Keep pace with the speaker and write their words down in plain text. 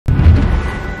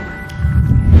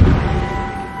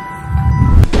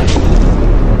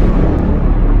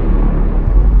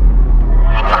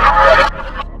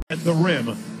the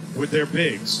rim with their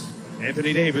bigs.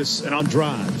 Anthony Davis and on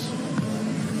drives.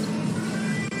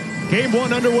 Game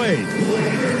one underway.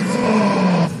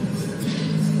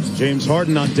 James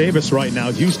Harden on Davis right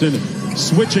now. Houston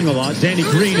switching a lot. Danny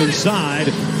Green inside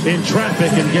in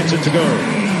traffic and gets it to go.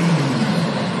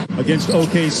 Against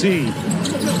OKC.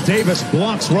 Davis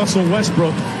blocks Russell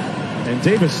Westbrook. And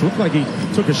Davis looked like he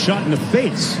took a shot in the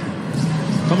face.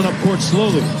 Coming up court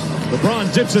slowly.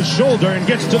 LeBron dips his shoulder and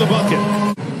gets to the bucket.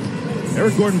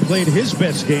 Eric Gordon played his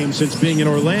best game since being in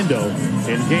Orlando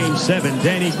in Game 7.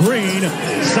 Danny Green,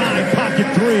 side pocket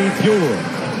three, pure.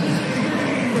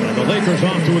 And the Lakers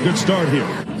off to a good start here.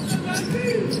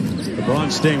 LeBron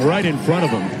staying right in front of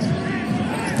him.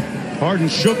 Harden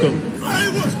shook him.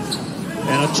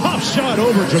 And a tough shot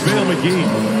over JaVale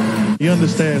McGee. He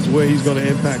understands where he's going to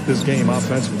impact this game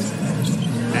offensively.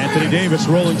 Anthony Davis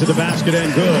rolling to the basket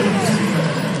and good.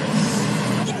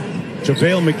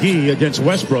 JaVale McGee against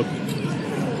Westbrook,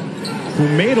 who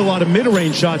made a lot of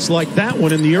mid-range shots like that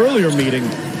one in the earlier meeting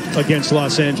against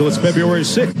Los Angeles, February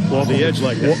 6th. Off the edge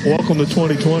like that. Welcome to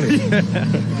 2020.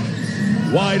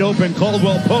 Wide open,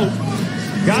 Caldwell Pope.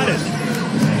 Got it.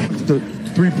 The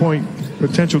three-point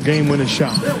potential game-winning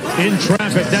shot. In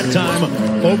traffic that time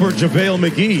over JaVale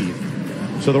McGee.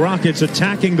 So the Rockets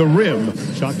attacking the rim.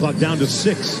 Shot clock down to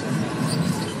 6.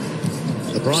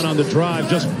 LeBron on the drive,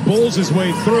 just bowls his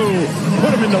way through.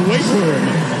 Put him in the weight room.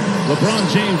 LeBron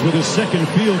James with his second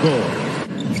field goal.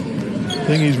 The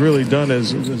thing he's really done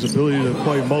is his ability to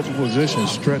play multiple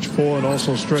positions, stretch 4 and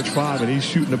also stretch 5, and he's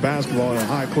shooting the basketball at a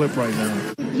high clip right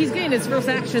now. He's getting his first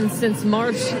action since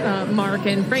March, Mark,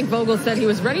 and Frank Vogel said he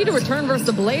was ready to return versus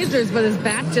the Blazers, but his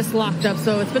back just locked up.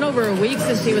 So it's been over a week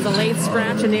since he was a late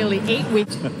scratch and nearly 8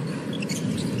 weeks.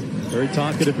 Very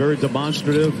talkative, very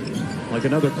demonstrative, like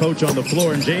another coach on the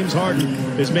floor. And James Harden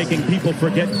is making people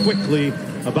forget quickly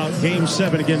about Game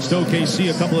 7 against OKC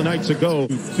a couple of nights ago.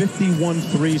 51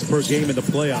 threes per game in the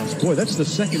playoffs. Boy, that's the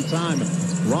second time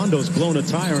Rondo's blown a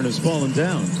tire and has fallen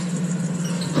down.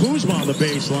 Kuzma on the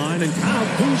baseline, and Kyle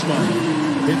Kuzma,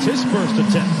 it's his first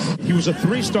attempt. He was a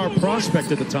 3-star prospect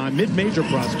at the time, mid-major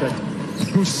prospect.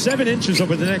 Grew 7 inches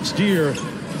over the next year,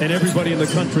 and everybody in the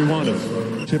country wanted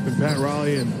him. Chip and Pat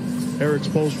Riley and Eric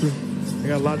Spoelstra, they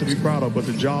got a lot to be proud of, but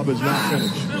the job is not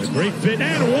finished. A great fit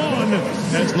and one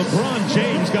as LeBron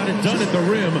James got it done at the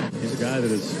rim. He's a guy that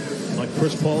is like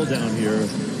Chris Paul down here.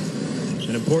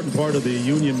 An important part of the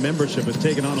Union membership, has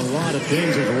taken on a lot of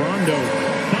things as Rondo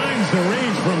finds the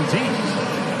range from deep.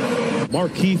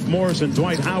 Markieff Morris and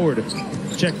Dwight Howard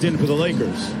checked in for the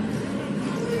Lakers.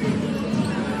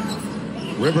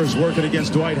 Rivers working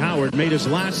against Dwight Howard, made his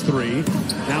last 3.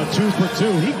 Now 2 for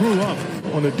 2. He grew up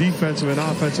on the defensive and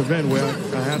offensive end where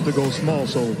I have to go small,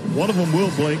 so one of them will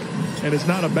blink, and it's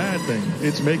not a bad thing.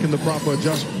 It's making the proper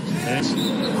adjustments. And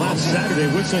last Saturday,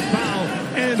 whistle foul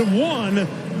and 1.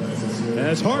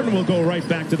 As Harden will go right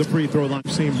back to the free throw line.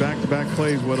 I've seen back-to-back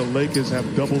plays where the Lakers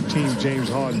have double-teamed James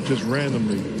Harden just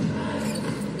randomly.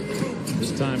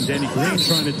 This time Danny Green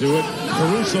trying to do it.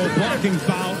 Caruso blocking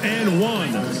foul and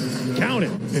 1. Count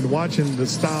it. And watching the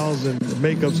styles and the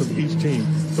makeups of each team,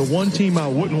 the one team I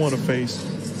wouldn't want to face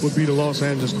would be the Los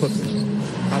Angeles Clippers.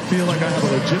 I feel like I have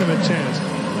a legitimate chance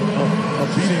of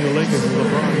beating the Lakers if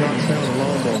LeBron knocks down the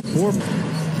long ball.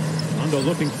 Rondo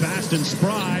looking fast and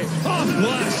spry. Off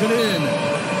glass and in.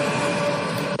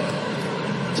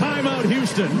 Timeout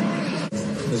Houston.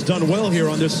 Has done well here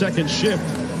on this second shift.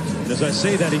 And as I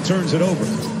say that, he turns it over.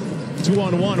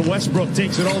 2-on-1. Westbrook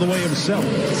takes it all the way himself.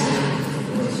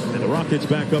 And the Rockets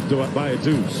back up to by a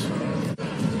deuce.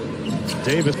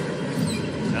 Davis.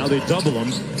 Now they double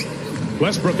him.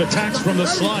 Westbrook attacks from the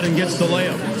slot and gets the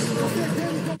layup.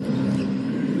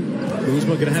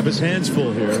 Kuzma going to have his hands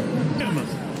full here.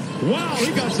 Wow,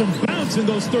 he got some bounce in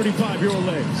those 35-year-old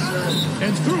legs.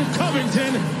 And through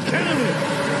Covington, count it.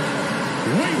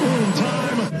 Weight room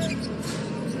time.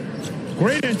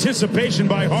 Great anticipation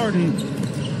by Harden.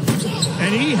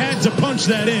 And he had to punch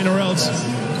that in, or else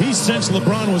he sensed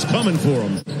LeBron was coming for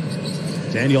him.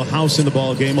 Daniel House in the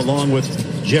ball game along with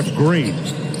Jeff Green.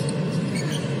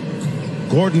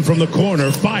 Gordon from the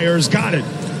corner fires, got it.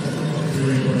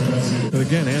 But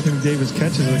again, Anthony Davis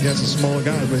catches it against the smaller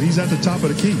guys, but he's at the top of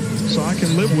the key, so I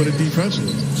can live with it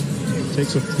defensively.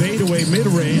 Takes a fadeaway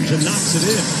mid-range and knocks it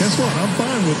in. Guess what? I'm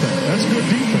fine with that. That's good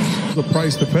defense. The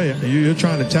price to pay. You're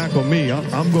trying to tackle me.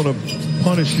 I'm going to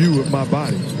punish you with my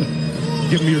body.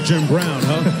 Give me your Jim Brown,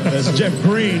 huh? As Jeff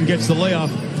Green gets the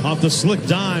layoff off the slick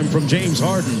dime from James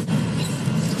Harden.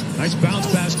 Nice bounce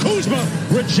pass. Kuzma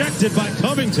rejected by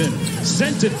Covington.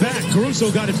 Sent it back.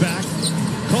 Caruso got it back.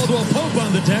 Caldwell Pope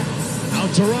on the deck.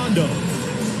 Out to Rondo.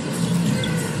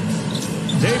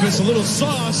 Davis, a little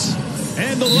sauce,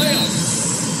 and the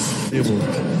layup.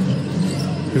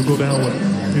 He'll go down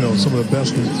with, you know, some of the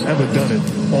best who's ever done it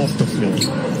off the floor.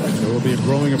 There will be a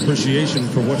growing appreciation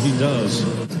for what he does.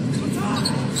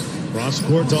 Cross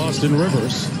court to Austin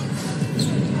Rivers.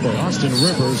 Boy, Austin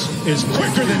Rivers is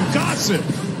quicker than Gossett.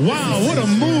 Wow, what a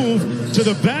move to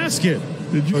the basket.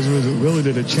 Really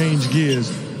did it change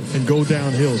gears and go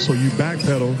downhill. So you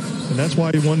backpedal, and that's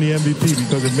why he won the MVP,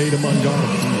 because it made him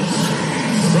unguardable.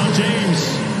 LeBron James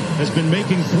has been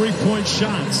making three-point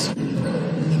shots.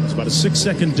 It's about a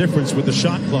 6-second difference with the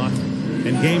shot clock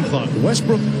and game clock.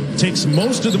 Westbrook takes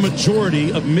most of the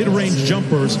majority of mid-range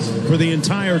jumpers for the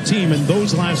entire team, and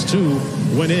those last two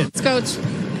went in. Coach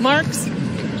Marks.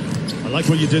 I like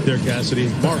what you did there, Cassidy.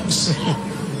 Marks.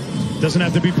 Doesn't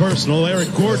have to be personal.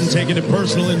 Eric Gordon taking it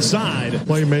personal inside.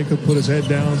 Playmaker, put his head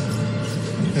down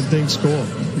and things score,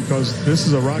 because this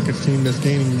is a Rockets team that's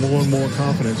gaining more and more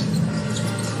confidence.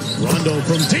 Rondo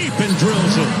from deep and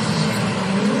drills it.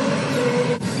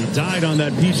 He died on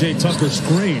that P.J. Tucker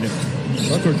screen.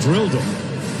 Tucker drilled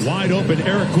him. Wide open,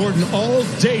 Eric Gordon all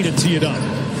day to tee it up.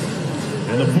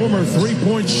 And the former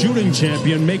three-point shooting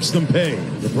champion makes them pay.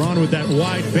 LeBron with that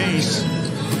wide base.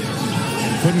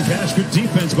 Couldn't catch good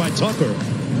defense by Tucker.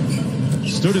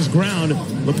 Stood his ground.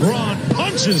 LeBron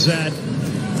punches that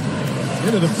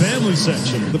into the family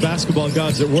section. The basketball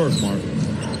gods at work, Mark.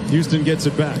 Houston gets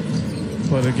it back.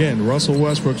 But again, Russell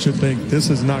Westbrook should think this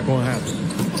is not going to happen.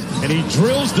 And he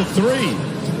drills the three.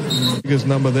 The biggest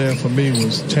number there for me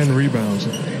was 10 rebounds.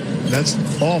 That's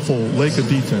awful Laker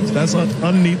defense. That's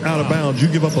underneath out of bounds. You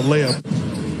give up a layup.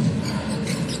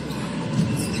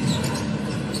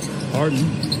 Harden,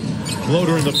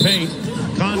 floater in the paint,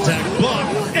 contact,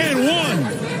 block, and one.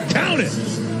 Count it.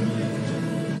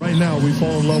 Right now, we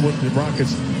fall in love with the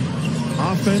Rockets'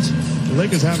 offense. The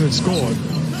Lakers haven't scored.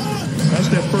 That's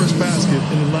their first basket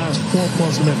in the last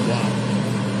 4+ minutes. Wow.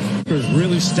 Lakers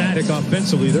really static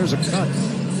offensively. There's a cut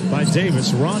by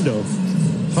Davis. Rondo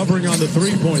hovering on the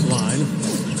three-point line.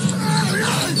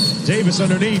 Davis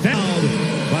underneath,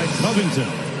 fouled by Covington.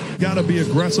 Got to be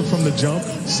aggressive from the jump,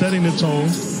 setting the tone,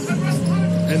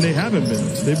 and they haven't been.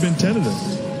 They've been tentative.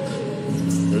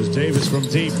 There's Davis from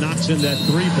deep, knocks in that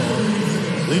three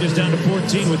ball. Lead is down to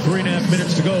 14 with 3.5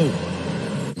 minutes to go.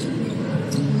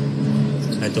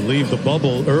 Had to leave the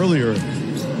bubble earlier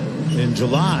in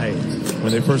July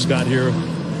when they first got here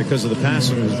because of the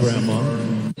passing of his grandma.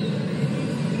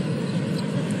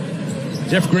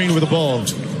 Jeff Green with the ball.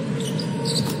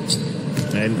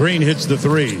 And Green hits the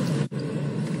three.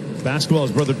 Basketball,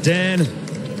 his brother Dan,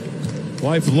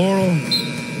 wife Laurel.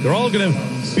 They're all going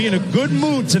to be in a good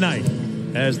mood tonight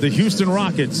as the Houston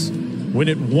Rockets win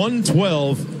it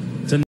 112